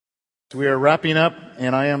We are wrapping up,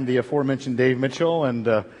 and I am the aforementioned Dave Mitchell,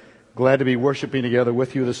 and glad to be worshiping together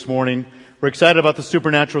with you this morning. We're excited about the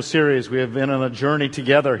Supernatural series. We have been on a journey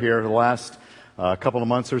together here the last couple of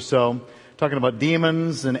months or so, talking about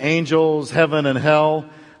demons and angels, heaven and hell,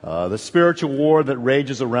 the spiritual war that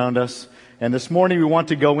rages around us. And this morning we want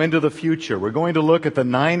to go into the future. We're going to look at the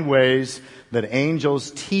 9 ways that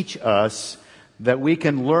angels teach us, that we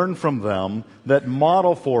can learn from them, that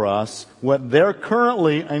model for us what they're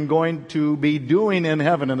currently and going to be doing in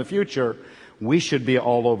heaven in the future. We should be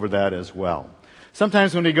all over that as well.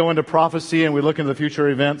 Sometimes when we go into prophecy and we look into the future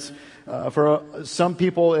events, for some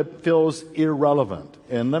people it feels irrelevant.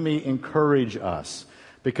 And let me encourage us,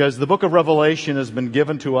 because the book of Revelation has been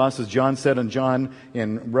given to us, as John said the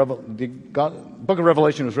book of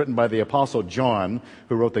Revelation was written by the Apostle John,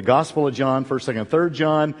 who wrote the Gospel of John, 1st, 2nd, 3rd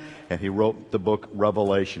John, and he wrote the book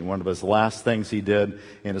Revelation, one of his last things he did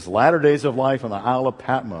in his latter days of life on the Isle of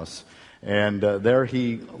Patmos. And there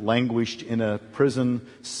he languished in a prison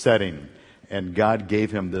setting, and God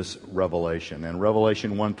gave him this revelation. And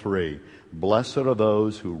Revelation 1:3, blessed are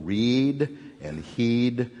those who read and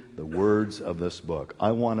heed the words of this book.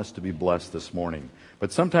 I want us to be blessed this morning.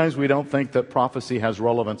 But sometimes we don't think that prophecy has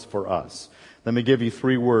relevance for us. Let me give you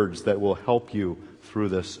 3 words that will help you through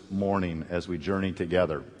this morning as we journey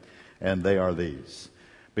together. And they are these.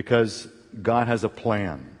 Because God has a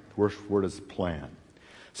plan. The first word is plan.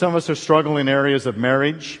 Some of us are struggling in areas of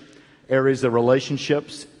marriage, areas of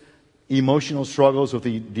relationships, emotional struggles with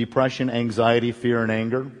the depression, anxiety, fear, and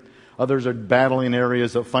anger. Others are battling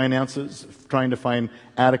areas of finances, trying to find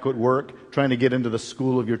adequate work, trying to get into the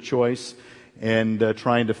school of your choice, and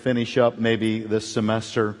trying to finish up maybe this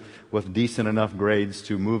semester with decent enough grades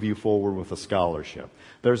to move you forward with a scholarship.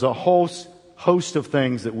 There's a host of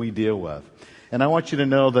things that we deal with. And I want you to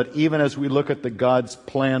know that even as we look at God's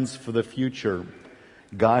plans for the future,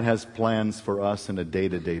 God has plans for us on a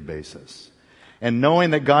day-to-day basis. And knowing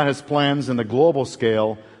that God has plans in the global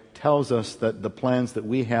scale tells us that the plans that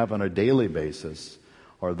we have on a daily basis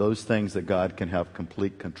are those things that God can have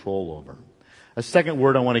complete control over. A second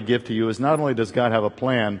word I want to give to you is not only does God have a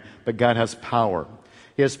plan, but God has power.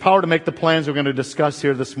 He has power to make the plans we're going to discuss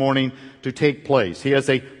here this morning to take place. He has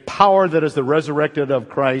a power that is the resurrected of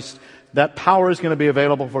Christ. That power is going to be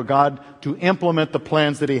available for God to implement the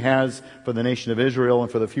plans that He has for the nation of Israel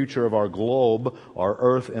and for the future of our globe, our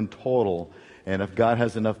earth in total. And if God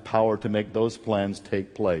has enough power to make those plans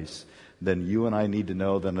take place, then you and I need to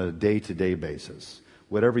know that on a day-to-day basis,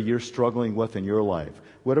 whatever you're struggling with in your life,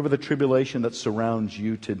 whatever the tribulation that surrounds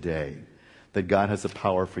you today, that God has the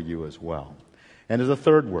power for you as well. And as a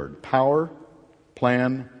third word, power,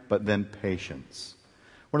 plan, but then patience.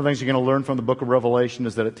 One of the things you're going to learn from the book of Revelation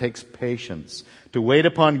is that it takes patience to wait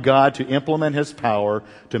upon God to implement His power,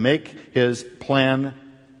 to make His plan,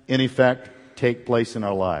 in effect, take place in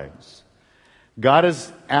our lives. God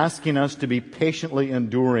is asking us to be patiently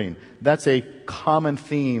enduring. That's a common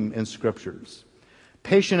theme in Scriptures.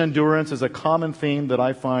 Patient endurance is a common theme that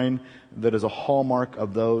I find that is a hallmark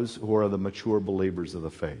of those who are the mature believers of the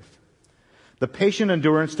faith. The patient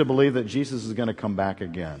endurance to believe that Jesus is going to come back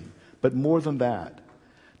again. But more than that,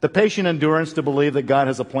 the patient endurance to believe that God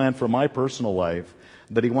has a plan for my personal life,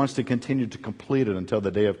 that He wants to continue to complete it until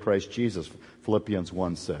the day of Christ Jesus, Philippians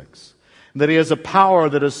 1:6. That He has a power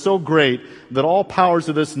that is so great that all powers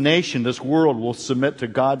of this nation, this world, will submit to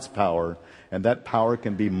God's power, and that power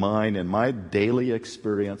can be mine in my daily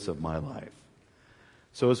experience of my life.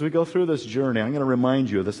 So as we go through this journey, I'm going to remind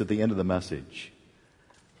you of this at the end of the message,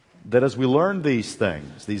 that as we learn these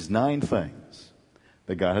things, these 9 things,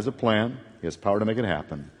 that God has a plan, He has power to make it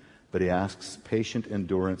happen, but He asks patient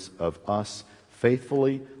endurance of us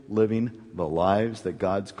faithfully living the lives that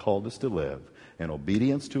God's called us to live in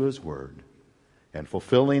obedience to His Word and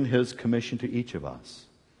fulfilling His commission to each of us,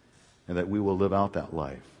 and that we will live out that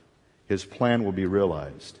life. His plan will be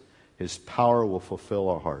realized. His power will fulfill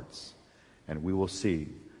our hearts, and we will see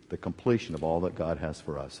the completion of all that God has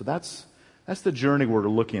for us. So that's the journey we're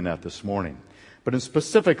looking at this morning. But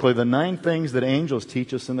specifically, the 9 things that angels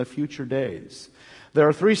teach us in the future days. There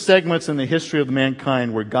are 3 segments in the history of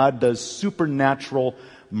mankind where God does supernatural,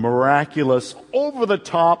 miraculous,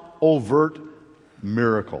 over-the-top, overt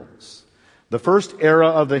miracles. The first era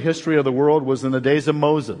of the history of the world was in the days of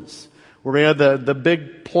Moses, where we had the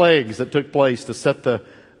big plagues that took place to set the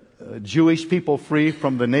Jewish people free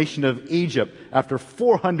from the nation of Egypt after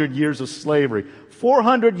 400 years of slavery.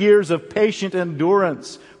 400 years of patient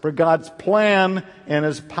endurance for God's plan and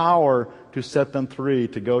His power to set them free,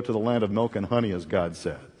 to go to the land of milk and honey, as God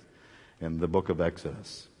said in the book of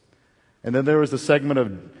Exodus. And then there was the segment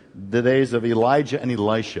of the days of Elijah and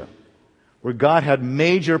Elisha, where God had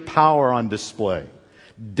major power on display.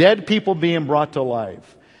 Dead people being brought to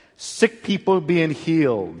life, sick people being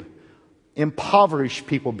healed, impoverished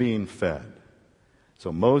people being fed.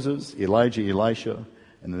 So Moses, Elijah, Elisha,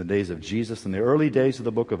 and in the days of Jesus, in the early days of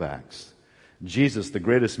the book of Acts, Jesus, the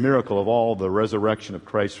greatest miracle of all, the resurrection of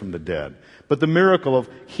Christ from the dead. But the miracle of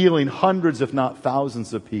healing hundreds, if not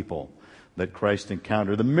thousands of people that Christ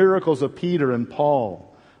encountered. The miracles of Peter and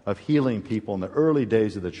Paul of healing people in the early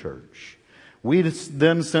days of the church. We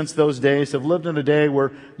then, since those days, have lived in a day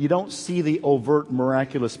where you don't see the overt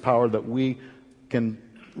miraculous power that we can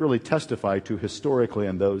really testify to historically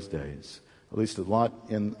in those days. At least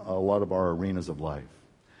in a lot of our arenas of life.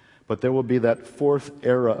 But there will be that fourth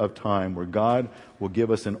era of time where God will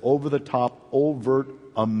give us an over-the-top, overt,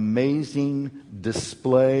 amazing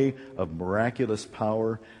display of miraculous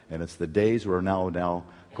power. And it's the days we're now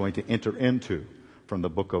going to enter into from the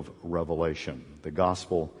book of Revelation, the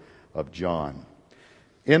Gospel of John.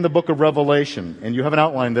 In the book of Revelation, and you have an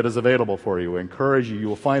outline that is available for you, I encourage you, you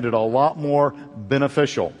will find it a lot more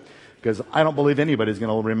beneficial, because I don't believe anybody's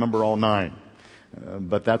going to remember all 9.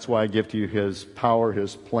 But that's why I give to you His power,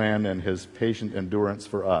 His plan, and His patient endurance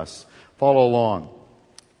for us. Follow along.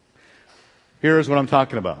 Here's what I'm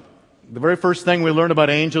talking about. The very first thing we learn about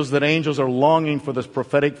angels, that angels are longing for this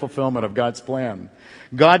prophetic fulfillment of God's plan.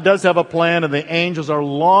 God does have a plan, and the angels are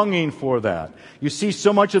longing for that. You see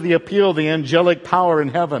so much of the appeal, the angelic power in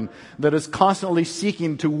heaven that is constantly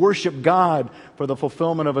seeking to worship God for the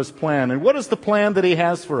fulfillment of His plan. And what is the plan that He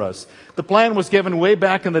has for us? The plan was given way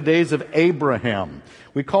back in the days of Abraham.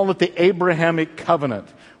 We call it the Abrahamic covenant,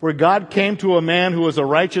 where God came to a man who was a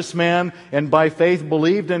righteous man and by faith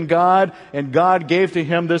believed in God, and God gave to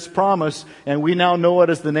him this promise, and we now know it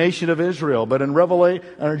as the nation of Israel. But in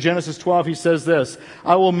Genesis 12, He says this,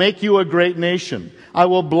 I will make you a great nation. I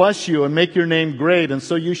will bless you and make your name great, and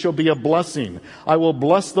so you shall be a blessing. I will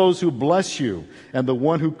bless those who bless you, and the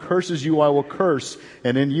one who curses you I will curse,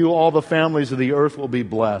 and in you all the families of the earth will be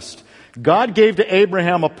blessed. God gave to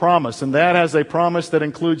Abraham a promise, and that has a promise that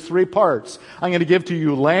includes 3 parts. I'm going to give to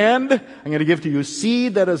you land. I'm going to give to you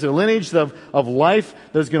seed, that is a lineage of life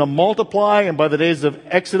that is going to multiply. And by the days of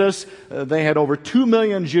Exodus, they had over 2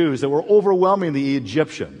 million Jews that were overwhelming the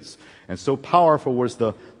Egyptians. And so powerful was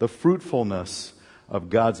the fruitfulness of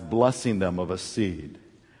God's blessing them of a seed.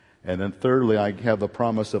 And then thirdly, I have the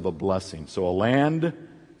promise of a blessing. So a land,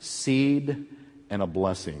 seed, and a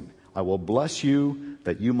blessing. I will bless you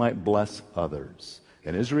that you might bless others.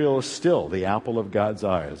 And Israel is still the apple of God's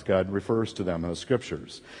eye, as God refers to them in the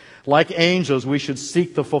Scriptures. Like angels, we should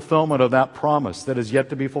seek the fulfillment of that promise that is yet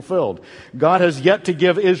to be fulfilled. God has yet to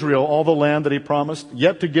give Israel all the land that He promised,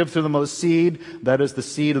 yet to give to them a seed, that is the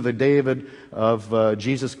seed of the David of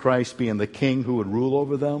Jesus Christ being the king who would rule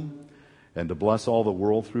over them, and to bless all the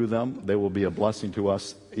world through them. They will be a blessing to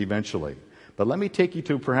us eventually. But let me take you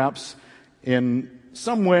to perhaps in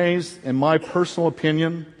some ways, in my personal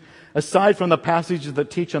opinion, aside from the passages that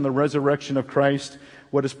teach on the resurrection of Christ,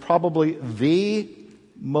 what is probably the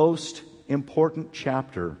most important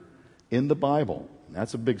chapter in the Bible, and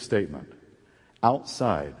that's a big statement,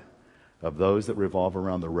 outside of those that revolve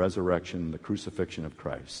around the resurrection and the crucifixion of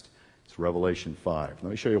Christ. It's Revelation 5. Let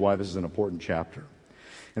me show you why this is an important chapter.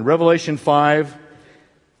 In Revelation 5,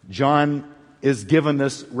 John is given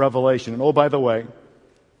this revelation. And oh, by the way,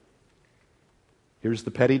 here's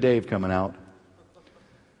the petty Dave coming out.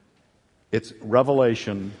 It's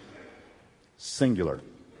Revelation singular.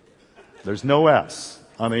 There's no S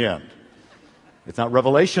on the end. It's not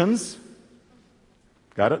Revelations.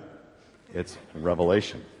 Got it? It's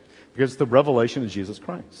Revelation. Because the revelation of Jesus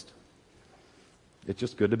Christ. It's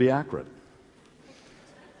just good to be accurate.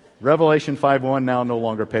 Revelation 5:1, now no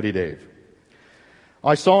longer petty Dave.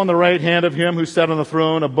 I saw in the right hand of Him who sat on the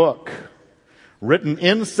throne a book, written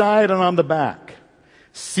inside and on the back,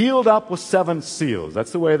 sealed up with 7 seals.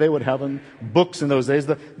 That's the way they would have books in those days.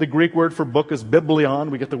 The Greek word for book is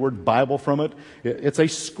biblion. We get the word Bible from it. It's a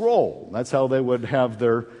scroll. That's how they would have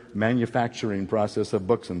their manufacturing process of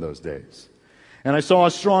books in those days. And I saw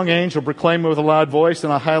a strong angel proclaiming with a loud voice,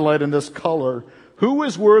 and I highlight in this color, who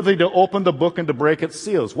is worthy to open the book and to break its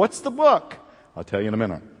seals? What's the book? I'll tell you in a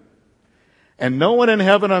minute. And no one in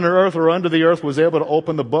heaven, on earth, or under the earth was able to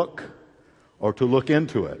open the book or to look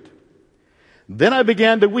into it. Then I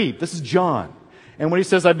began to weep. This is John. And when he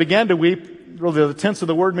says, I began to weep, really the tense of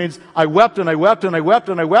the word means I wept and I wept and I wept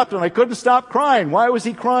and I wept and I couldn't stop crying. Why was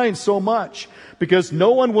he crying so much? Because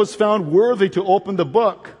no one was found worthy to open the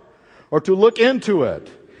book or to look into it.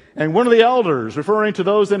 And one of the elders, referring to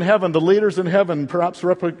those in heaven, the leaders in heaven, perhaps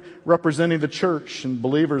representing the church and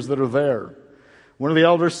believers that are there, One of the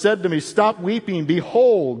elders said to me, "Stop weeping.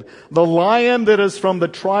 Behold, the Lion that is from the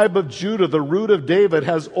tribe of Judah, the root of David,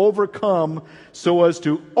 has overcome so as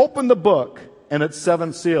to open the book and its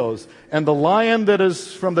 7 seals." And the Lion that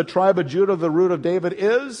is from the tribe of Judah, the root of David,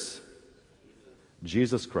 is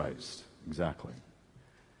Jesus Christ. Exactly.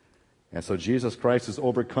 And so Jesus Christ has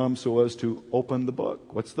overcome so as to open the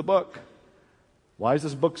book. What's the book? Why is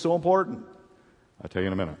this book so important? I'll tell you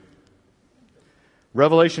in a minute.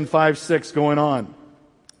 Revelation 5:6 going on.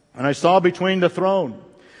 "And I saw between the throne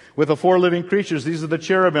with the 4 living creatures," these are the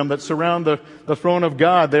cherubim that surround the throne of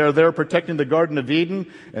God. They are there protecting the Garden of Eden,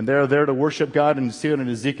 and they are there to worship God. And you see it in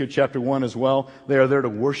Ezekiel chapter 1 as well. They are there to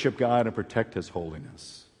worship God and protect His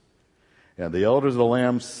holiness. And the elders of the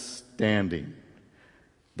Lamb standing.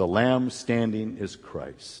 The Lamb standing is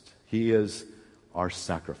Christ. He is our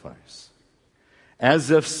sacrifice.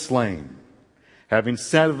 "As if slain, having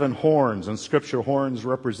 7 horns," and Scripture, horns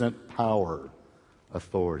represent power,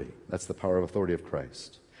 authority. That's the power of authority of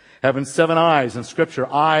Christ. "Having 7 eyes," in Scripture,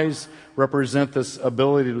 eyes represent this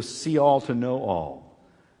ability to see all, to know all.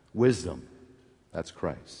 Wisdom, that's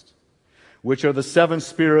Christ. "Which are the 7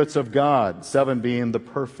 spirits of God," 7 being the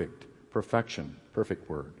perfection, perfect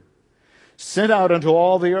word. "Sent out unto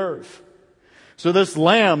all the earth." So this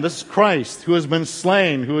Lamb, this Christ, who has been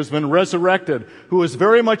slain, who has been resurrected, who is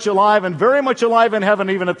very much alive and very much alive in heaven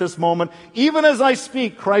even at this moment, even as I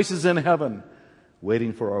speak, Christ is in heaven,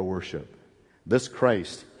 waiting for our worship. This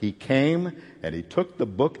Christ, He came and He took the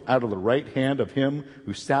book out of the right hand of Him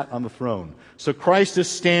who sat on the throne. So Christ is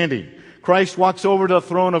standing. Christ walks over to the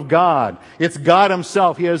throne of God. It's God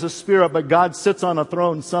Himself. He has a spirit, but God sits on a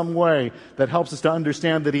throne some way that helps us to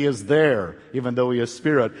understand that He is there, even though He is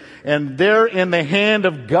spirit. And there in the hand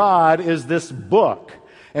of God is this book.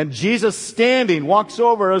 And Jesus standing walks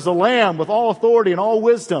over as a lamb with all authority and all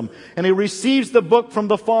wisdom. And He receives the book from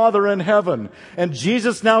the Father in heaven. And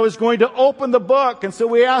Jesus now is going to open the book. And so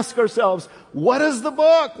we ask ourselves, what is the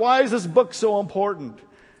book? Why is this book so important?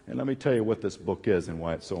 And let me tell you what this book is and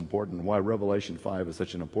why it's so important and why Revelation 5 is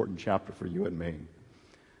such an important chapter for you and me.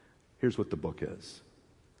 Here's what the book is.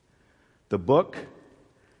 The book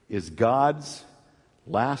is God's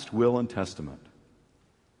last will and testament.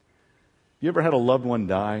 You ever had a loved one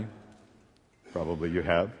die? Probably you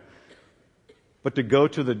have. But to go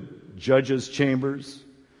to the judge's chambers,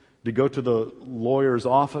 to go to the lawyer's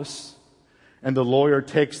office, and the lawyer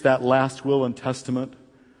takes that last will and testament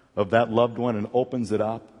of that loved one and opens it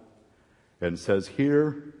up and says,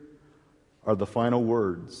 "Here are the final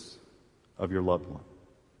words of your loved one.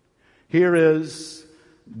 Here is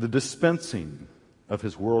the dispensing of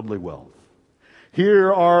his worldly wealth.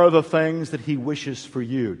 Here are the things that he wishes for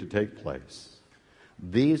you to take place.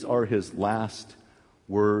 These are his last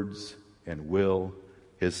words and will,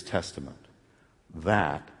 his testament."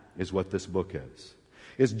 That is what this book is.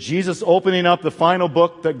 It's Jesus opening up the final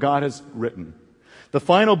book that God has written. The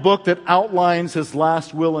final book that outlines His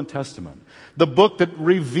last will and testament. The book that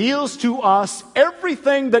reveals to us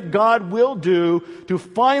everything that God will do to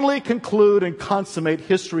finally conclude and consummate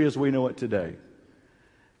history as we know it today.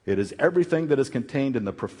 It is everything that is contained in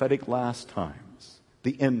the prophetic last times,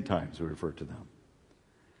 the end times we refer to them.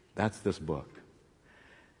 That's this book.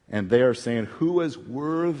 And they are saying, who is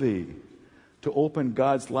worthy to open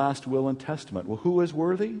God's last will and testament? Well, who is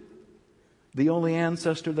worthy? The only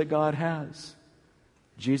ancestor that God has.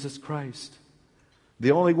 Jesus Christ.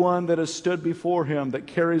 The only one that has stood before Him that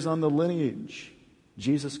carries on the lineage.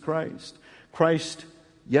 Jesus Christ. Christ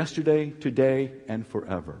yesterday, today, and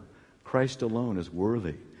forever. Christ alone is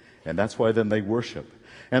worthy. And that's why then they worship.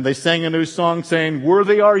 And they sang a new song saying,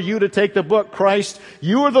 "Worthy are you to take the book, Christ.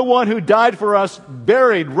 You are the one who died for us,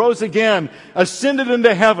 buried, rose again, ascended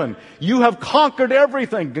into heaven. You have conquered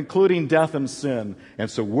everything, including death and sin. And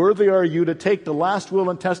so worthy are you to take the last will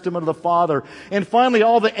and testament of the Father." And finally,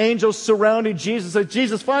 all the angels surrounding Jesus said,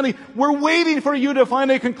 "Jesus, finally, we're waiting for you to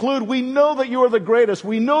finally conclude. We know that you are the greatest.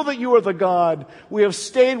 We know that you are the God. We have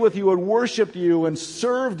stayed with you and worshiped you and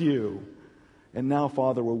served you. And now,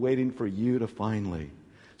 Father, we're waiting for you to finally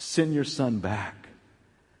send your Son back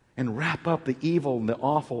and wrap up the evil and the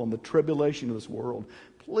awful and the tribulation of this world.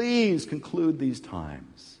 Please conclude these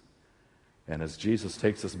times." And as Jesus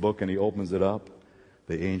takes this book and He opens it up,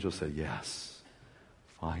 the angels say, "Yes,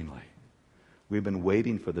 finally. We've been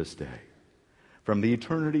waiting for this day. From the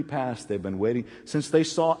eternity past, they've been waiting. Since they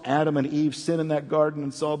saw Adam and Eve sin in that garden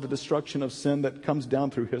and saw the destruction of sin that comes down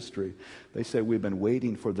through history, they say, we've been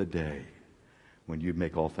waiting for the day when you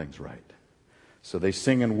make all things right." So they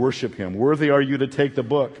sing and worship Him. "Worthy are you to take the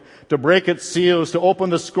book, to break its seals, to open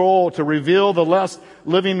the scroll, to reveal the last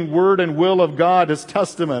living word and will of God, His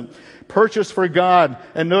testament, purchased for God."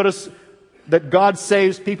 And notice that God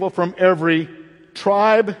saves people from every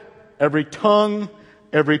tribe, every tongue,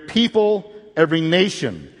 every people, every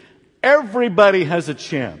nation. Everybody has a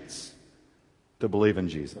chance to believe in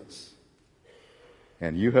Jesus.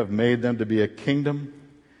 And you have made them to be a kingdom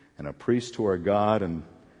and a priest to our God, and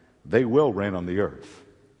they will reign on the earth.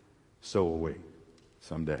 So will we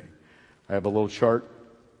someday. I have a little chart.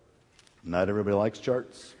 Not everybody likes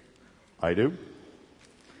charts. I do.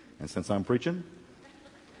 And since I'm preaching,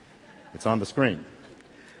 it's on the screen.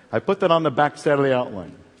 I put that on the back side of the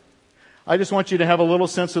outline. I just want you to have a little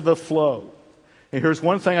sense of the flow. And here's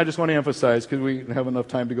one thing I just want to emphasize, because we don't have enough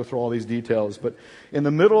time to go through all these details. But in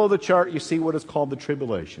the middle of the chart, you see what is called the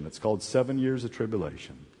tribulation. It's called 7 years of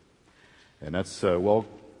tribulation. And that's well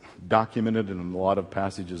documented in a lot of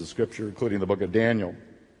passages of Scripture, including the book of Daniel.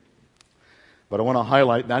 But I want to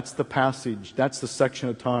highlight, that's the passage, that's the section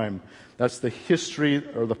of time, that's the history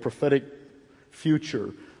or the prophetic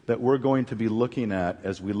future that we're going to be looking at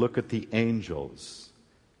as we look at the angels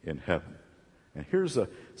in heaven. And here's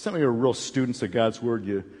some of you are real students of God's Word.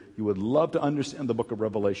 You would love to understand the book of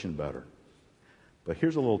Revelation better. But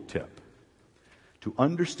here's a little tip. To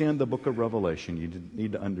understand the book of Revelation, you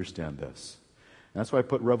need to understand this. And that's why I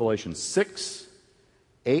put Revelation 6,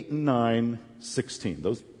 8, and 9, 16.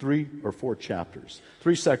 Those 3 or 4 chapters.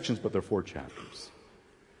 3 sections, but they're 4 chapters.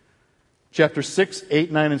 Chapter 6,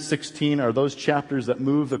 8, 9, and 16 are those chapters that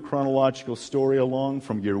move the chronological story along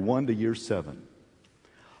from year 1 to year 7.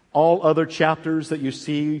 All other chapters that you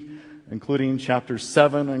see, including chapter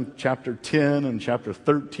 7 and chapter 10 and chapter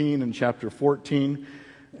 13 and chapter 14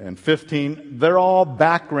 and 15, they're all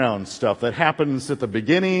background stuff that happens at the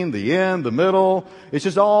beginning, the end, the middle. It's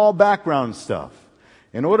just all background stuff.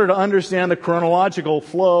 In order to understand the chronological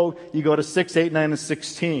flow, you go to 6, 8, 9, and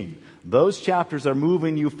 16. Those chapters are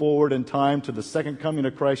moving you forward in time to the second coming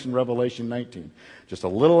of Christ in Revelation 19. Just a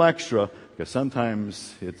little extra, because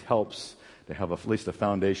sometimes it helps to have at least a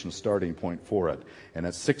foundation starting point for it. And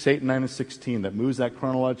that's 6, 8, 9, and 16 that moves that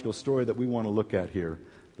chronological story that we want to look at here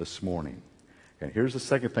this morning. And here's the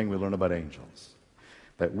second thing we learn about angels.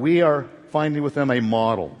 That we are finding with them a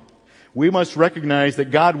model. We must recognize that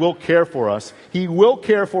God will care for us. He will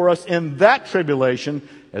care for us in that tribulation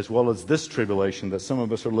as well as this tribulation that some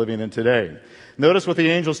of us are living in today. Notice what the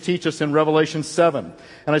angels teach us in Revelation 7.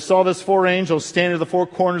 And I saw these 4 angels standing at the 4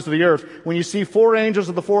 corners of the earth. When you see 4 angels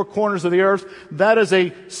at the 4 corners of the earth, that is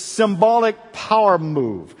a symbolic power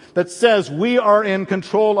move that says we are in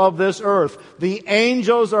control of this earth. The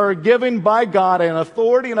angels are given by God an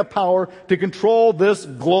authority and a power to control this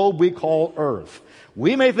globe we call earth.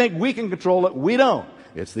 We may think we can control it. We don't.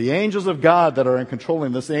 It's the angels of God that are in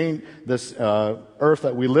controlling this earth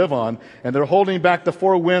that we live on. And they're holding back the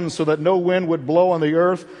 4 winds so that no wind would blow on the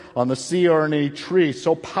earth, on the sea, or on any tree.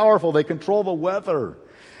 So powerful, they control the weather.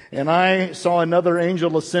 And I saw another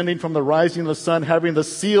angel ascending from the rising of the sun, having the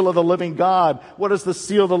seal of the living God. What is the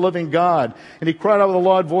seal of the living God? And he cried out with a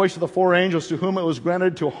loud voice to the 4 angels to whom it was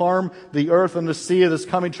granted to harm the earth and the sea. This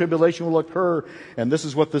coming tribulation will occur. And this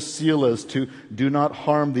is what the seal is, to do not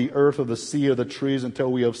harm the earth or the sea or the trees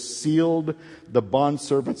until we have sealed the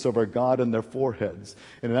bondservants of our God in their foreheads.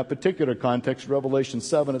 And in that particular context, Revelation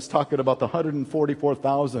 7, it's talking about the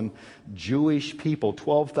 144,000 Jewish people,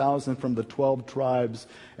 12,000 from the 12 tribes,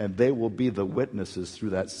 and they will be the witnesses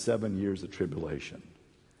through that 7 years of tribulation.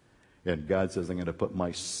 And God says, I'm going to put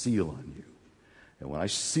my seal on you. And when I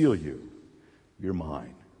seal you, you're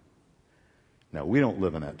mine. Now, we don't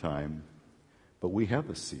live in that time, but we have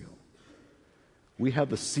the seal. We have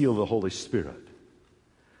the seal of the Holy Spirit.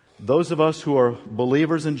 Those of us who are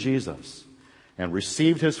believers in Jesus and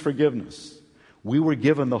received His forgiveness, we were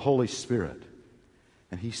given the Holy Spirit.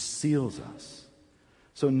 And He seals us.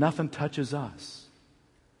 So nothing touches us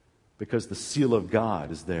because the seal of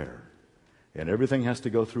God is there. And everything has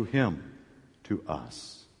to go through Him to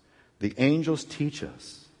us. The angels teach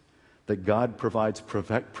us that God provides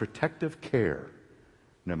protective care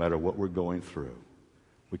no matter what we're going through.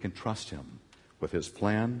 We can trust Him with His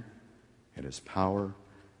plan and His power.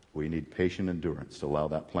 We need patient endurance to allow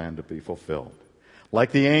that plan to be fulfilled.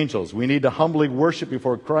 Like the angels, we need to humbly worship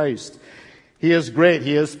before Christ. He is great.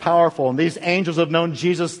 He is powerful. And these angels have known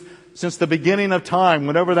Jesus since the beginning of time,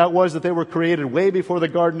 whenever that was that they were created, way before the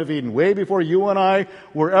Garden of Eden, way before you and I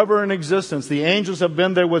were ever in existence. The angels have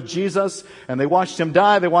been there with Jesus, and they watched Him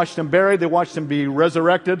die, they watched Him buried, they watched Him be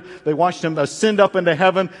resurrected, they watched Him ascend up into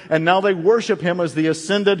heaven, and now they worship Him as the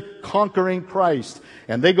ascended, conquering Christ.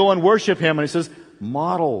 And they go and worship Him, and He says,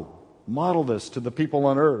 model this to the people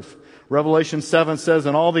on earth. Revelation 7 says,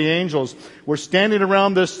 and all the angels were standing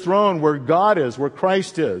around this throne where God is, where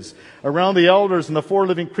Christ is, around the elders and the four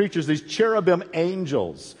living creatures, these cherubim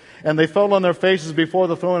angels. And they fell on their faces before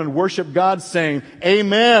the throne and worshiped God, saying,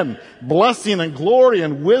 Amen. Blessing and glory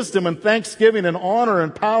and wisdom and thanksgiving and honor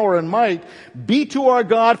and power and might be to our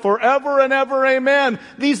God forever and ever. Amen.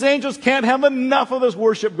 These angels can't have enough of this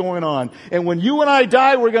worship going on. And when you and I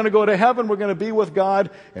die, we're going to go to heaven. We're going to be with God.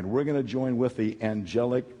 And we're going to join with the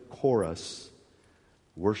angelic chorus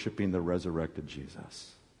worshiping the resurrected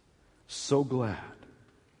Jesus. So glad.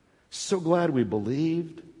 So glad we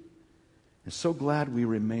believed. And so glad we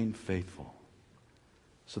remained faithful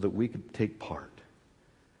so that we could take part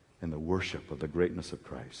in the worship of the greatness of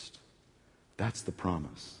Christ. That's the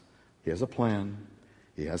promise. He has a plan.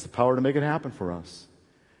 He has the power to make it happen for us.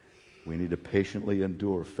 We need to patiently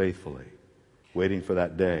endure faithfully, waiting for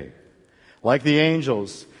that day. Like the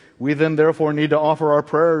angels, we then therefore need to offer our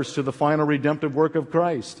prayers to the final redemptive work of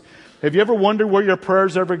Christ. Have you ever wondered where your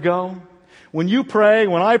prayers ever go? When you pray,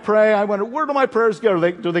 when I pray, I wonder, where do my prayers go?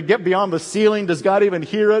 Do they get beyond the ceiling? Does God even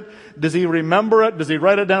hear it? Does He remember it? Does He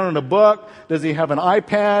write it down in a book? Does He have an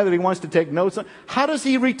iPad that He wants to take notes on? How does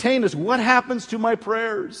He retain us? What happens to my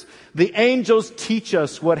prayers? The angels teach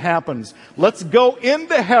us what happens. Let's go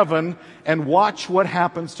into heaven and watch what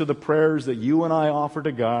happens to the prayers that you and I offer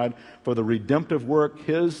to God for the redemptive work,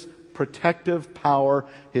 His protective power,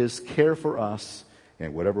 His care for us,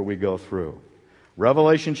 and whatever we go through.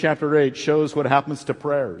 Revelation chapter 8 shows what happens to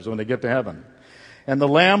prayers when they get to heaven. And the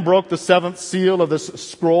Lamb broke the seventh seal of this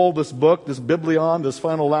scroll, this book, this biblion, this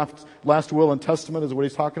final last will and testament is what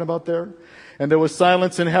he's talking about there. And there was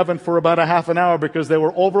silence in heaven for about a half an hour because they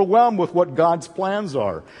were overwhelmed with what God's plans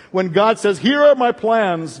are. When God says, here are my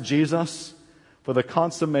plans, Jesus, for the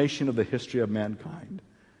consummation of the history of mankind.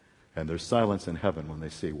 And there's silence in heaven when they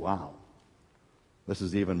see, wow, this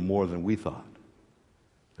is even more than we thought.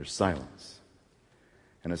 There's silence.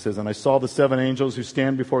 And it says, and I saw the seven angels who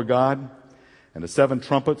stand before God, and the seven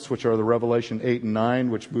trumpets, which are the Revelation 8 and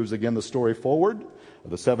 9, which moves again the story forward,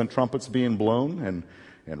 of the seven trumpets being blown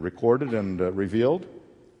and recorded and revealed.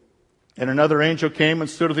 And another angel came and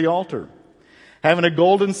stood at the altar, having a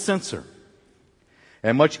golden censer.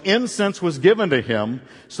 And much incense was given to him,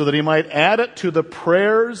 so that he might add it to the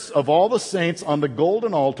prayers of all the saints on the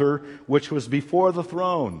golden altar, which was before the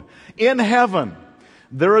throne. In heaven,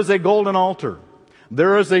 there is a golden altar.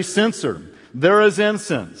 There is a censer. There is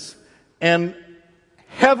incense. And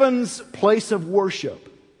heaven's place of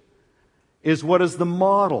worship is what is the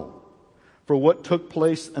model for what took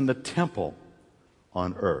place in the temple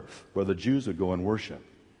on earth, where the Jews would go and worship.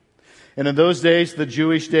 And in those days, the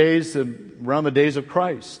Jewish days, around the days of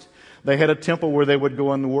Christ, they had a temple where they would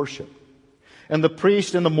go and worship. And the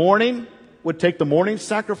priest in the morning would take the morning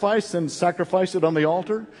sacrifice and sacrifice it on the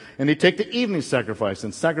altar. And he'd take the evening sacrifice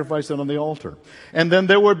and sacrifice it on the altar. And then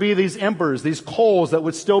there would be these embers, these coals that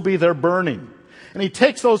would still be there burning. And he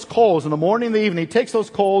takes those coals in the morning and the evening. He takes those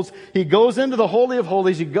coals. He goes into the Holy of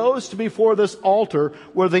Holies. He goes to before this altar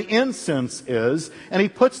where the incense is. And he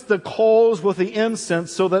puts the coals with the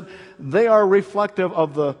incense so that they are reflective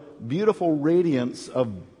of the beautiful radiance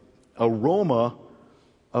of aroma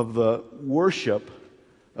of the worship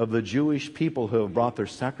of the Jewish people who have brought their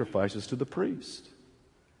sacrifices to the priest.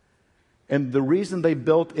 And the reason they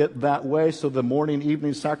built it that way, so the morning,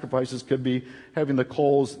 evening sacrifices could be having the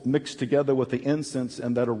coals mixed together with the incense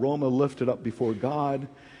and that aroma lifted up before God,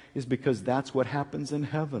 is because that's what happens in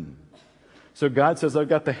heaven. So God says, I've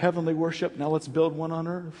got the heavenly worship, now let's build one on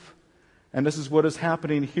earth. And this is what is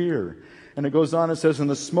happening here. And it goes on, it says, and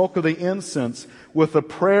the smoke of the incense with the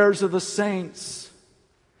prayers of the saints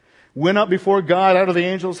went up before God out of the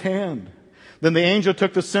angel's hand. Then the angel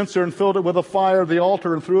took the censer and filled it with the fire of the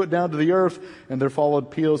altar and threw it down to the earth. And there followed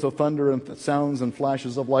peals of thunder and sounds and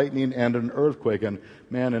flashes of lightning and an earthquake. And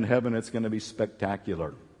man, in heaven, it's going to be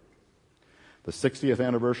spectacular. The 60th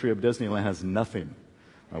anniversary of Disneyland has nothing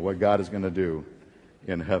on what God is going to do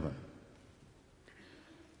in heaven.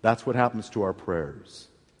 That's what happens to our prayers.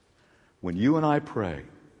 When you and I pray,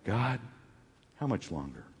 God, how much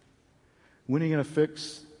longer? When are you going to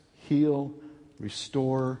fix, heal,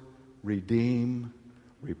 restore, redeem,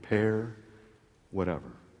 repair,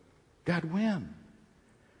 whatever? God, when?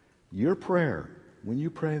 Your prayer, when you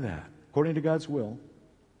pray that, according to God's will,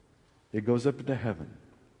 it goes up into heaven.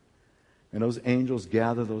 And those angels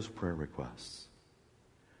gather those prayer requests.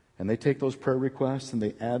 And they take those prayer requests and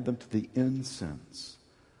they add them to the incense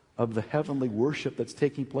of the heavenly worship that's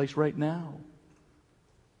taking place right now.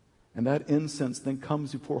 And that incense then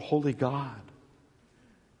comes before holy God.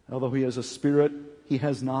 Although He has a spirit, He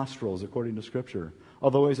has nostrils, according to Scripture.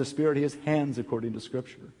 Although He has a spirit, He has hands, according to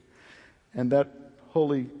Scripture. And that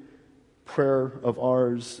holy prayer of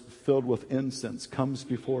ours, filled with incense, comes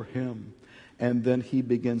before him. And then he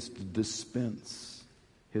begins to dispense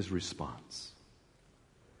his response.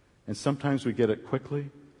 And sometimes we get it quickly,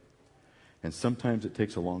 and sometimes it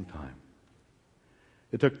takes a long time.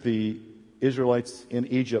 It took the Israelites in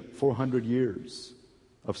Egypt 400 years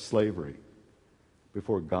of slavery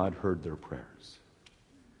before God heard their prayers.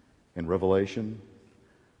 In Revelation,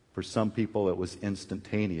 for some people it was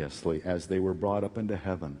instantaneously as they were brought up into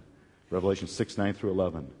heaven. Revelation 6, 9 through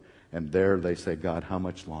 11. And there they say, God, how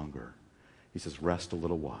much longer? He says, rest a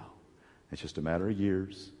little while. It's just a matter of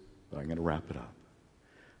years, but I'm going to wrap it up.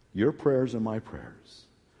 Your prayers and my prayers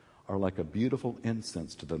are like a beautiful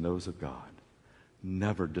incense to the nose of God.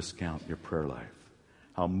 Never discount your prayer life.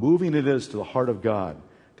 How moving it is to the heart of God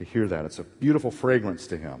to hear that. It's a beautiful fragrance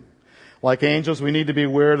to him. Like angels, we need to be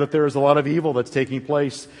aware that there is a lot of evil that's taking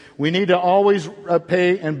place. We need to always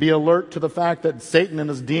pay and be alert to the fact that Satan and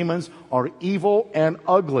his demons are evil and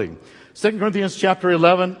ugly. 2 Corinthians chapter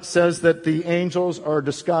 11 says that the angels are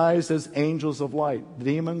disguised as angels of light.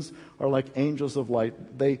 Demons are like angels of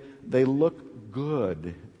light. They look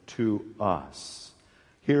good to us.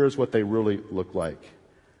 Here's what they really look like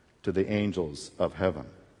to the angels of heaven.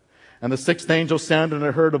 And the sixth angel sounded, and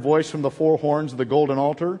I heard a voice from the four horns of the golden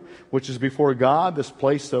altar, which is before God, this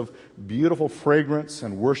place of beautiful fragrance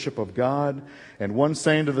and worship of God. And one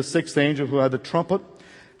saying to the sixth angel who had the trumpet,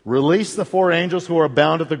 release the four angels who are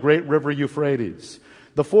bound at the great river Euphrates.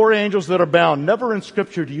 The four angels that are bound. Never in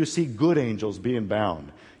Scripture do you see good angels being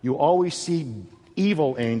bound. You always see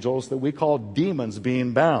evil angels that we call demons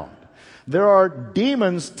being bound. There are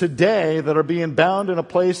demons today that are being bound in a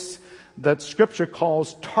place that Scripture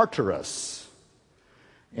calls Tartarus.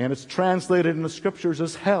 And it's translated in the Scriptures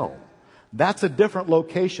as hell. That's a different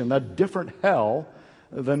location, a different hell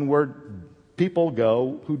than where people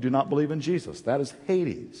go who do not believe in Jesus. That is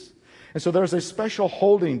Hades. And so there's a special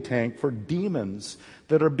holding tank for demons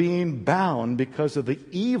that are being bound because of the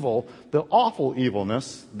evil, the awful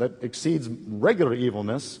evilness that exceeds regular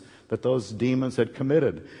evilness that those demons had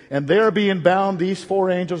committed. And they're being bound, these four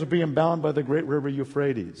angels are being bound by the great river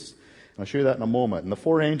Euphrates. I'll show you that in a moment. And the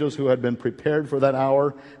four angels who had been prepared for that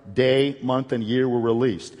hour, day, month, and year were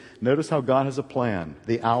released. Notice how God has a plan.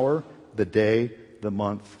 The hour, the day, the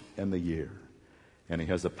month, and the year. And he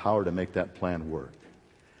has the power to make that plan work.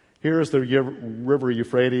 Here is the river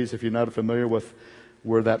Euphrates, if you're not familiar with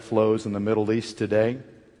where that flows in the Middle East today.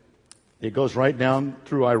 It goes right down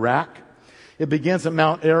through Iraq. It begins at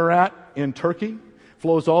Mount Ararat in Turkey,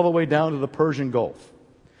 flows all the way down to the Persian Gulf.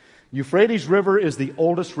 Euphrates River is the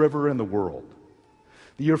oldest river in the world.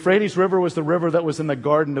 The Euphrates River was the river that was in the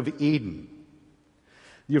Garden of Eden.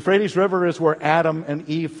 The Euphrates River is where Adam and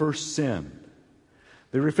Eve first sinned.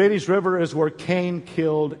 The Euphrates River is where Cain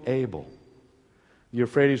killed Abel. The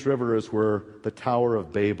Euphrates River is where the Tower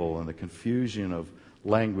of Babel and the confusion of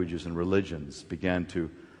languages and religions began to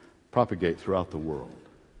propagate throughout the world.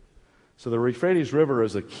 So the Euphrates River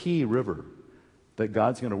is a key river that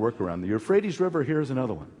God's going to work around. The Euphrates River, here's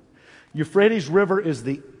another one. Euphrates River is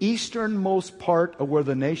the easternmost part of where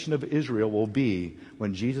the nation of Israel will be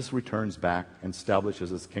when Jesus returns back and establishes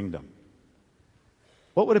his kingdom.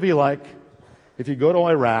 What would it be like if you go to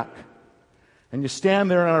Iraq and you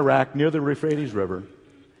stand there in Iraq near the Euphrates River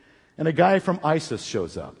and a guy from ISIS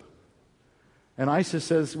shows up? And ISIS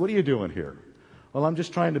says, what are you doing here? Well, I'm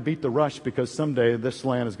just trying to beat the rush because someday this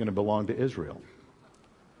land is going to belong to Israel.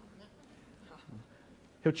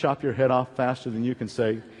 He'll chop your head off faster than you can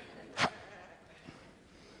say.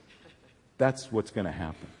 That's what's going to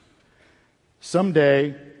happen.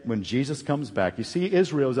 Someday, when Jesus comes back, you see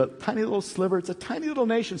Israel is a tiny little sliver. It's a tiny little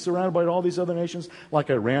nation surrounded by all these other nations, like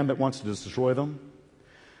Iran that wants to destroy them.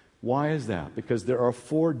 Why is that? Because there are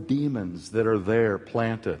four demons that are there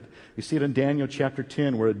planted. You see it in Daniel chapter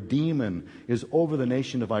 10, where a demon is over the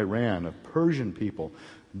nation of Iran, of Persian people.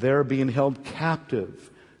 They're being held captive.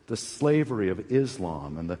 The slavery of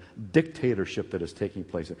Islam and the dictatorship that is taking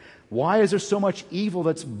place. Why is there so much evil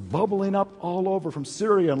that's bubbling up all over from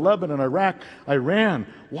Syria and Lebanon, Iraq, Iran?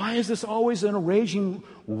 Why is this always in a raging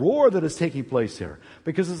roar that is taking place here?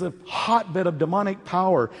 Because it's a hotbed of demonic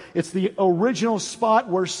power. It's the original spot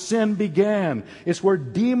where sin began. It's where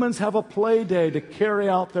demons have a play day to carry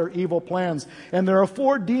out their evil plans. And there are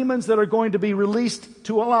four demons that are going to be released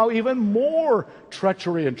to allow even more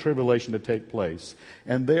treachery and tribulation to take place.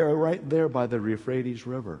 And they are right there by the Euphrates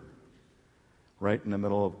River, right in the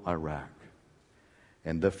middle of Iraq.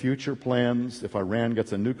 And the future plans, if Iran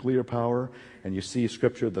gets a nuclear power, and you see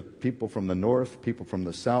Scripture, the people from the north, people from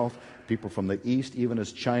the south, people from the east, even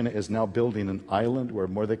as China is now building an island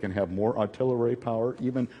where they can have more artillery power,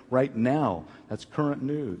 even right now, that's current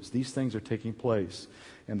news. These things are taking place.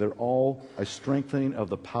 And they're all a strengthening of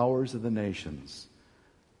the powers of the nations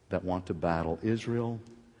that want to battle Israel,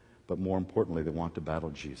 but more importantly, they want to battle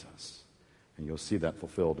Jesus. And you'll see that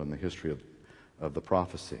fulfilled in the history of the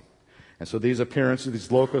prophecy. And so these appearances,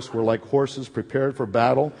 these locusts were like horses prepared for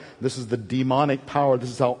battle. This is the demonic power.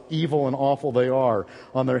 This is how evil and awful they are.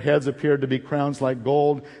 On their heads appeared to be crowns like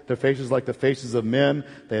gold, their faces like the faces of men.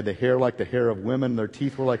 They had the hair like the hair of women. Their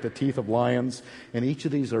teeth were like the teeth of lions. And each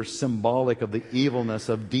of these are symbolic of the evilness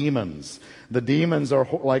of demons. The demons are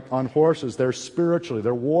like on horses. They're spiritually,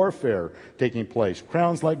 they're warfare taking place.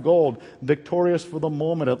 Crowns like gold, victorious for the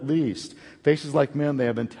moment at least. Faces like men, they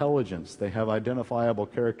have intelligence. They have identifiable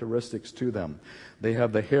characteristics to them. They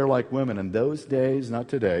have the hair like women. In those days, not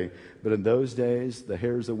today, but in those days, the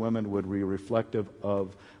hairs of women would be reflective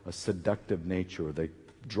of a seductive nature. They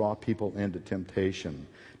draw people into temptation.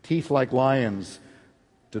 Teeth like lions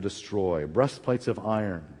to destroy. Breastplates of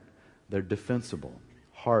iron. They're defensible,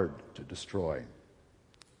 hard to destroy.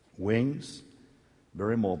 Wings,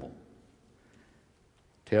 very mobile.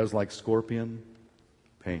 Tails like scorpion,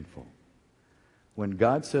 painful. When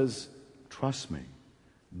God says, trust me,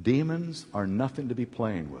 demons are nothing to be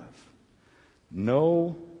playing with.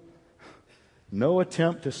 No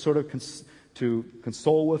attempt to sort of to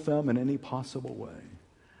console with them in any possible way.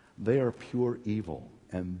 They are pure evil,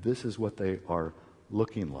 and this is what they are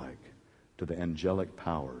looking like to the angelic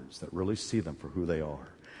powers that really see them for who they are.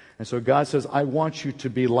 And so God says, I want you to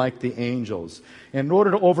be like the angels. And in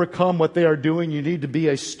order to overcome what they are doing, you need to be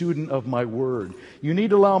a student of my word. You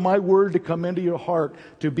need to allow my word to come into your heart,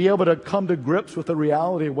 to be able to come to grips with the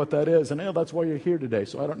reality of what that is. And that's why you're here today,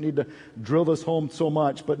 so I don't need to drill this home so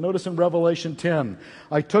much. But notice in Revelation 10,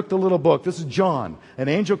 I took the little book. This is John. An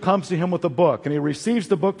angel comes to him with a book, and he receives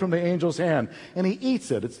the book from the angel's hand, and he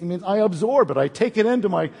eats it. It means I absorb it. I take it into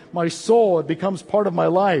my soul. It becomes part of my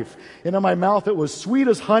life. And in my mouth it was sweet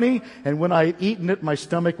as honey, and when I had eaten it, my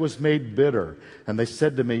stomach was made bitter. And they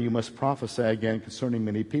said to me, you must prophesy again concerning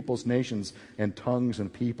many peoples, nations, and tongues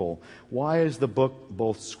and people. Why is the book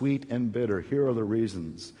both sweet and bitter? Here are the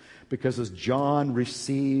reasons. Because as John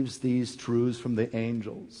receives these truths from the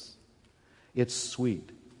angels, it's sweet.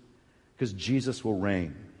 Because Jesus will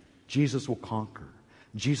reign. Jesus will conquer.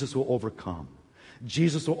 Jesus will overcome.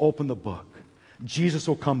 Jesus will open the book. Jesus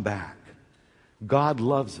will come back. God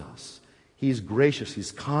loves us. He's gracious,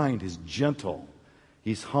 He's kind, He's gentle,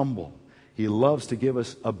 He's humble. He loves to give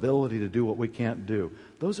us ability to do what we can't do.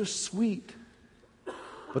 Those are sweet.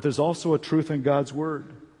 But there's also a truth in God's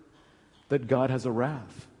Word that God has a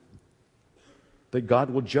wrath, that God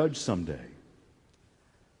will judge someday,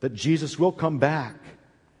 that Jesus will come back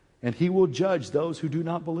and He will judge those who do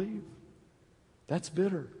not believe. That's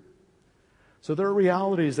bitter. So there are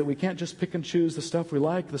realities that we can't just pick and choose the stuff we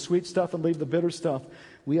like, the sweet stuff, and leave the bitter stuff.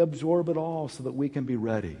 We absorb it all so that we can be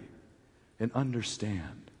ready and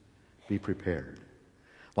understand, be prepared.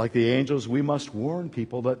 Like the angels, we must warn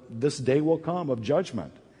people that this day will come of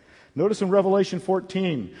judgment. Notice in Revelation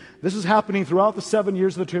 14, this is happening throughout the 7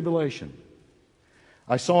 years of the tribulation.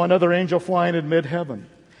 I saw another angel flying in mid-heaven,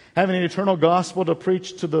 having an eternal gospel to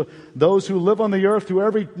preach to those who live on the earth, to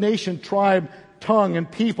every nation, tribe, tongue,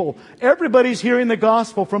 and people. Everybody's hearing the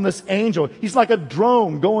gospel from this angel. He's like a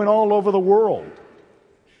drone going all over the world.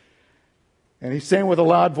 And he's saying with a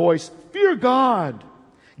loud voice, fear God,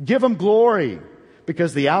 give Him glory,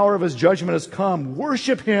 because the hour of His judgment has come.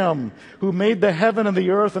 Worship Him who made the heaven and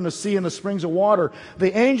the earth and the sea and the springs of water.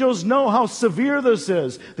 The angels know how severe this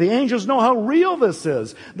is. The angels know how real this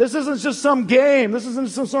is. This isn't just some game. This isn't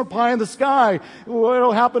some sort of pie in the sky.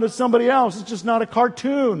 It'll happen to somebody else. It's just not a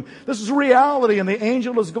cartoon. This is reality, and the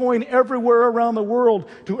angel is going everywhere around the world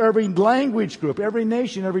to every language group, every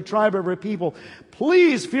nation, every tribe, every people.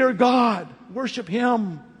 Please fear God. Worship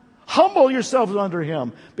Him. Humble yourselves under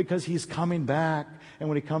Him, because He's coming back. And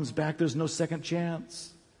when He comes back, there's no second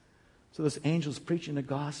chance. So this angel's preaching the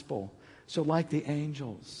gospel. So like the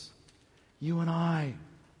angels, you and I,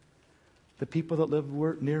 the people that live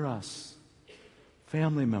near us,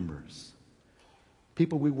 family members,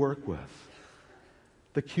 people we work with,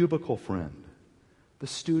 the cubicle friend, the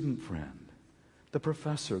student friend, the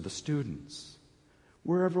professor, the students,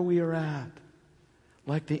 wherever we are at,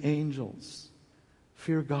 like the angels,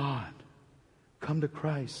 fear God, come to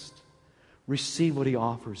Christ, receive what He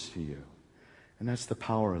offers to you. And that's the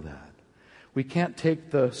power of that. We can't take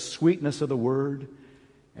the sweetness of the Word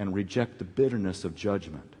and reject the bitterness of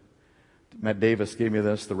judgment. Matt Davis gave me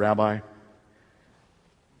this, the rabbi.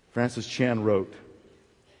 Francis Chan wrote,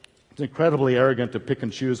 "It's incredibly arrogant to pick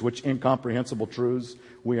and choose which incomprehensible truths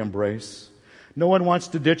we embrace. No one wants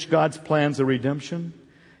to ditch God's plans of redemption,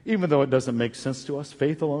 even though it doesn't make sense to us.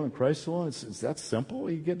 Faith alone in Christ alone, is that simple?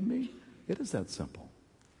 Are you kidding me? It is that simple.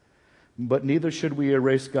 But neither should we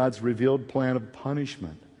erase God's revealed plan of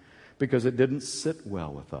punishment because it didn't sit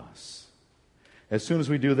well with us. As soon as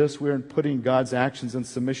we do this, we're putting God's actions in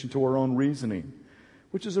submission to our own reasoning,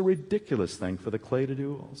 which is a ridiculous thing for the clay to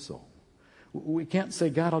do also. We can't say,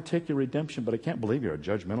 God, I'll take your redemption, but I can't believe you're a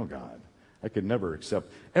judgmental God. I could never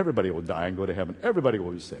accept everybody will die and go to heaven. Everybody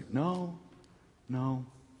will be saved. No.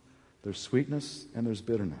 There's sweetness and there's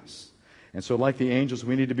bitterness. And so like the angels,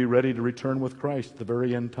 we need to be ready to return with Christ at the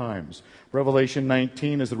very end times. Revelation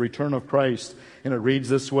 19 is the return of Christ, and it reads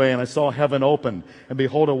this way, "And I saw heaven open, and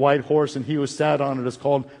behold a white horse, and he who sat on it is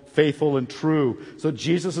called Faithful and True." So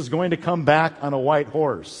Jesus is going to come back on a white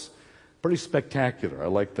horse. Pretty spectacular. I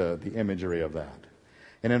like the imagery of that.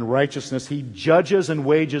 And in righteousness, he judges and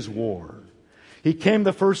wages war. He came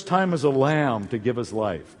the first time as a lamb to give his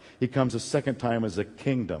life. He comes a second time as a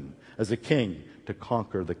king to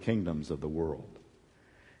conquer the kingdoms of the world.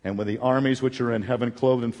 And when the armies which are in heaven,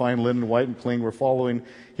 clothed in fine linen, white and clean, were following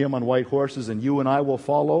him on white horses, and you and I will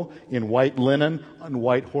follow in white linen on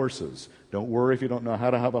white horses. Don't worry if you don't know how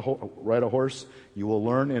to ride a horse. You will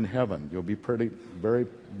learn in heaven. You'll be very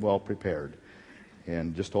well prepared.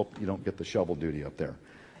 And just hope you don't get the shovel duty up there.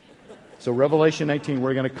 So Revelation 19,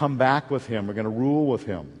 we're going to come back with him. We're going to rule with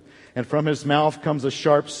him. And from his mouth comes a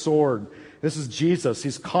sharp sword. This is Jesus.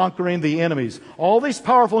 He's conquering the enemies. All these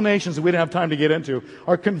powerful nations that we didn't have time to get into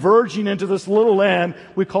are converging into this little land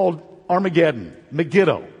we call Armageddon,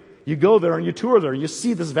 Megiddo. You go there and you tour there and you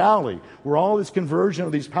see this valley where all this conversion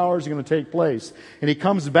of these powers are going to take place. And he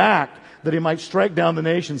comes back that he might strike down the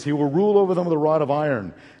nations. He will rule over them with a rod of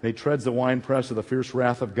iron. And he treads the winepress of the fierce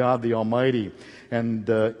wrath of God the Almighty. And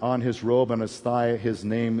on his robe and his thigh, his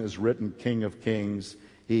name is written, King of Kings.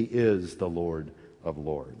 He is the Lord of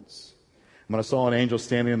Lords. When I saw an angel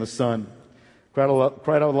standing in the sun, cried out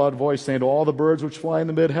with a loud voice, saying to all the birds which fly in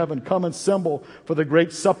the mid-heaven, come and assemble for the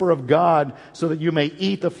great supper of God, so that you may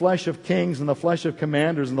eat the flesh of kings and the flesh of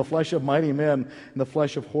commanders and the flesh of mighty men and the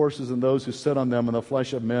flesh of horses and those who sit on them and the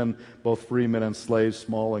flesh of men, both free men and slaves,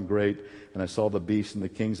 small and great. And I saw the beast and the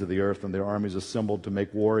kings of the earth and their armies assembled to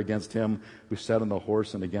make war against him who sat on the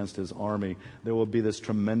horse and against his army. There will be this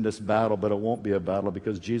tremendous battle, but it won't be a battle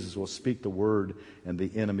because Jesus will speak the word and the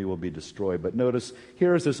enemy will be destroyed. But notice,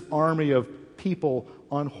 here is this army of people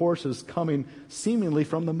on horses coming seemingly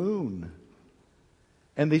from the moon.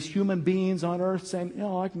 And these human beings on earth saying,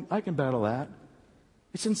 I can battle that.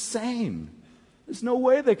 It's insane. There's no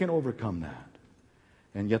way they can overcome that.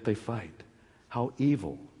 And yet they fight. How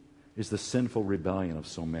evil is the sinful rebellion of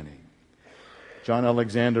so many. John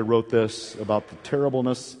Alexander wrote this about the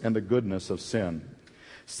terribleness and the goodness of sin.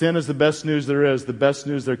 Sin is the best news there is, the best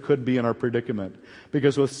news there could be in our predicament.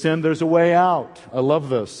 Because with sin, there's a way out. I love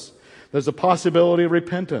this. There's a possibility of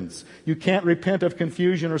repentance. You can't repent of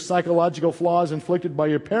confusion or psychological flaws inflicted by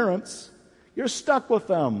your parents. You're stuck with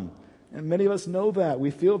them. And many of us know that. We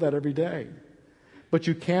feel that every day. But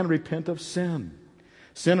you can repent of sin.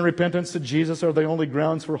 Sin and repentance to Jesus are the only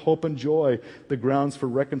grounds for hope and joy, the grounds for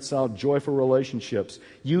reconciled, joyful relationships.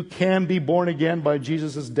 You can be born again by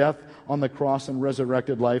Jesus' death on the cross and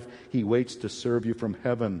resurrected life. He waits to serve you from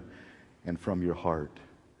heaven and from your heart.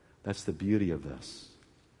 That's the beauty of this.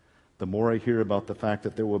 The more I hear about the fact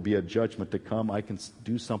that there will be a judgment to come, I can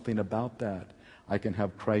do something about that. I can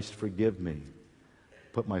have Christ forgive me.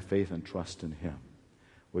 Put my faith and trust in him.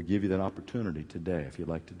 We'll give you that opportunity today if you'd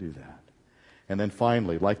like to do that. And then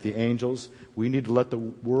finally, like the angels, we need to let the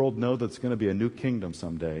world know that it's going to be a new kingdom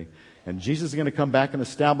someday. And Jesus is going to come back and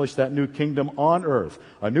establish that new kingdom on earth.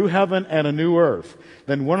 A new heaven and a new earth.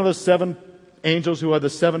 Then one of the 7 angels who had the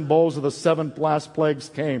 7 bowls of the 7 last plagues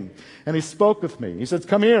came. And he spoke with me. He said,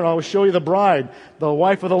 come here and I will show you the bride, the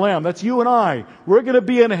wife of the Lamb. That's you and I. We're going to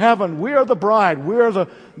be in heaven. We are the bride. We are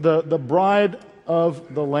the bride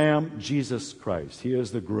of the Lamb, Jesus Christ. He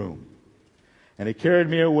is the groom. And he carried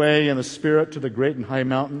me away in the Spirit to the great and high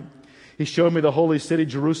mountain. He showed me the holy city,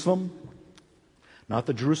 Jerusalem. Not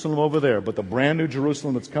the Jerusalem over there, but the brand new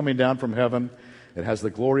Jerusalem that's coming down from heaven. It has the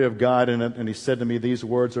glory of God in it. And he said to me, these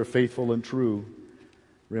words are faithful and true.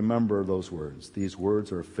 Remember those words. These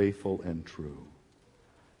words are faithful and true.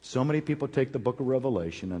 So many people take the book of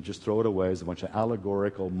Revelation and just throw it away as a bunch of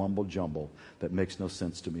allegorical mumble jumble that makes no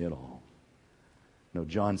sense to me at all. No,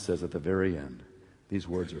 John says at the very end, these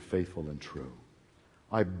words are faithful and true.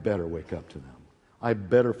 I better wake up to them. I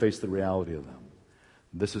better face the reality of them.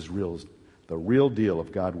 This is real. the real deal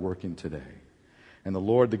of God working today. And the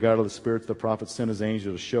Lord, the God of the spirits, the prophet, sent his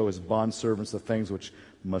angel to show his bondservants the things which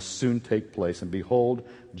must soon take place. And behold,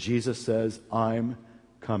 Jesus says, I'm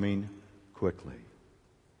coming quickly.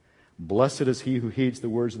 Blessed is he who heeds the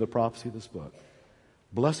words of the prophecy of this book.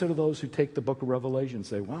 Blessed are those who take the book of Revelation and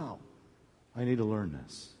say, wow, I need to learn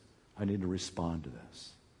this. I need to respond to this.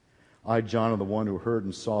 I, John, am the one who heard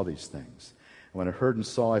and saw these things. And when I heard and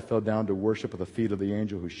saw, I fell down to worship at the feet of the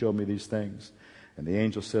angel who showed me these things. And the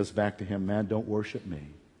angel says back to him, man, don't worship me.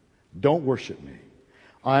 Don't worship me.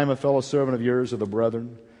 I am a fellow servant of yours, of the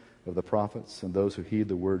brethren, of the prophets, and those who heed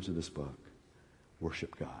the words of this book.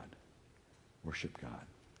 Worship God. Worship God.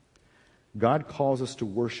 God calls us to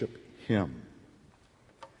worship him.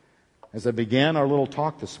 As I began our little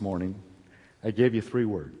talk this morning, I gave you 3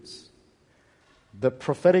 words. The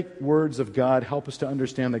prophetic words of God help us to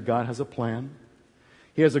understand that God has a plan.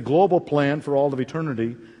 He has a global plan for all of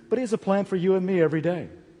eternity, but he has a plan for you and me every day.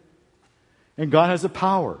 And God has a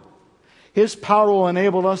power. His power will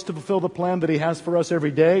enable us to fulfill the plan that he has for us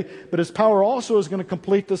every day, but his power also is going to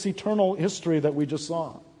complete this eternal history that we just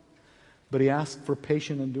saw. But he asks for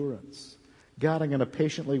patient endurance. God, I'm going to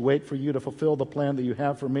patiently wait for you to fulfill the plan that you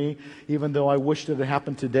have for me, even though I wish that it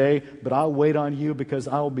happened today, but I'll wait on you because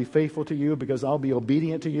I will be faithful to you, because I'll be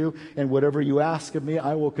obedient to you, and whatever you ask of me,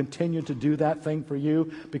 I will continue to do that thing for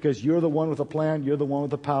you, because you're the one with a plan, you're the one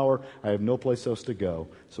with the power. I have no place else to go,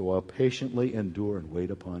 so I'll patiently endure and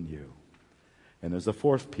wait upon you. And there's a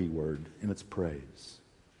 4th P word, and it's praise.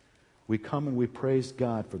 We come and we praise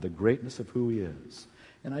God for the greatness of who he is.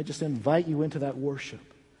 And I just invite you into that worship.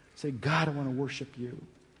 Say, God, I want to worship you.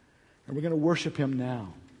 And we're going to worship him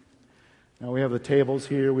now. Now we have the tables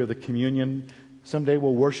here. We have the communion. Someday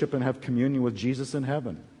we'll worship and have communion with Jesus in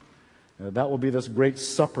heaven. That will be this great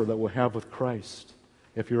supper that we'll have with Christ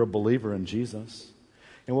if you're a believer in Jesus.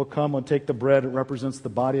 And we'll come and take the bread. It represents the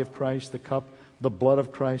body of Christ, the cup, the blood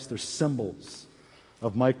of Christ. They're symbols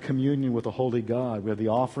of my communion with the holy God. We have the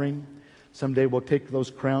offering. Someday we'll take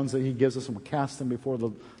those crowns that he gives us and we'll cast them before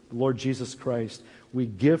the Lord Jesus Christ. We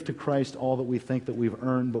give to Christ all that we think that we've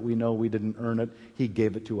earned, but we know we didn't earn it. He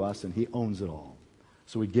gave it to us, and he owns it all.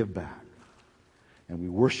 So we give back, and we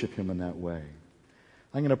worship him in that way.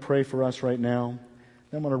 I'm going to pray for us right now.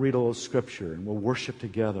 Then I'm going to read a little scripture, and we'll worship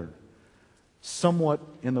together. Somewhat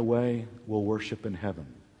in the way we'll worship in heaven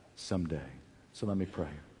someday. So let me pray.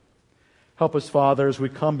 Help us, Father, as we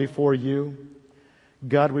come before you.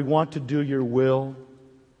 God, we want to do your will.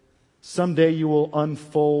 Someday you will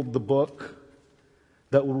unfold the book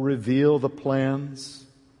that will reveal the plans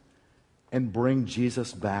and bring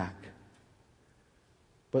Jesus back.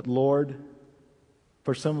 But Lord,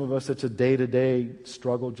 for some of us it's a day-to-day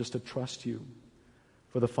struggle just to trust you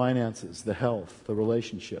for the finances, the health, the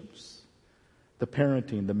relationships, the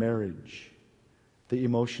parenting, the marriage, the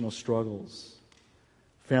emotional struggles,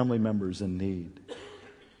 family members in need.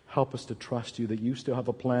 Help us to trust you that you still have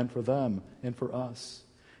a plan for them and for us.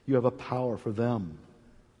 You have a power for them,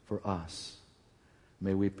 for us.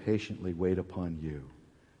 May we patiently wait upon you,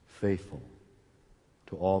 faithful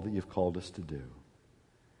to all that you've called us to do.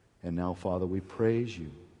 And now, Father, we praise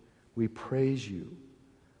you. We praise you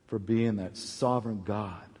for being that sovereign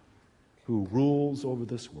God who rules over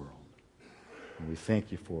this world. And we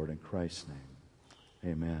thank you for it in Christ's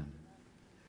name. Amen.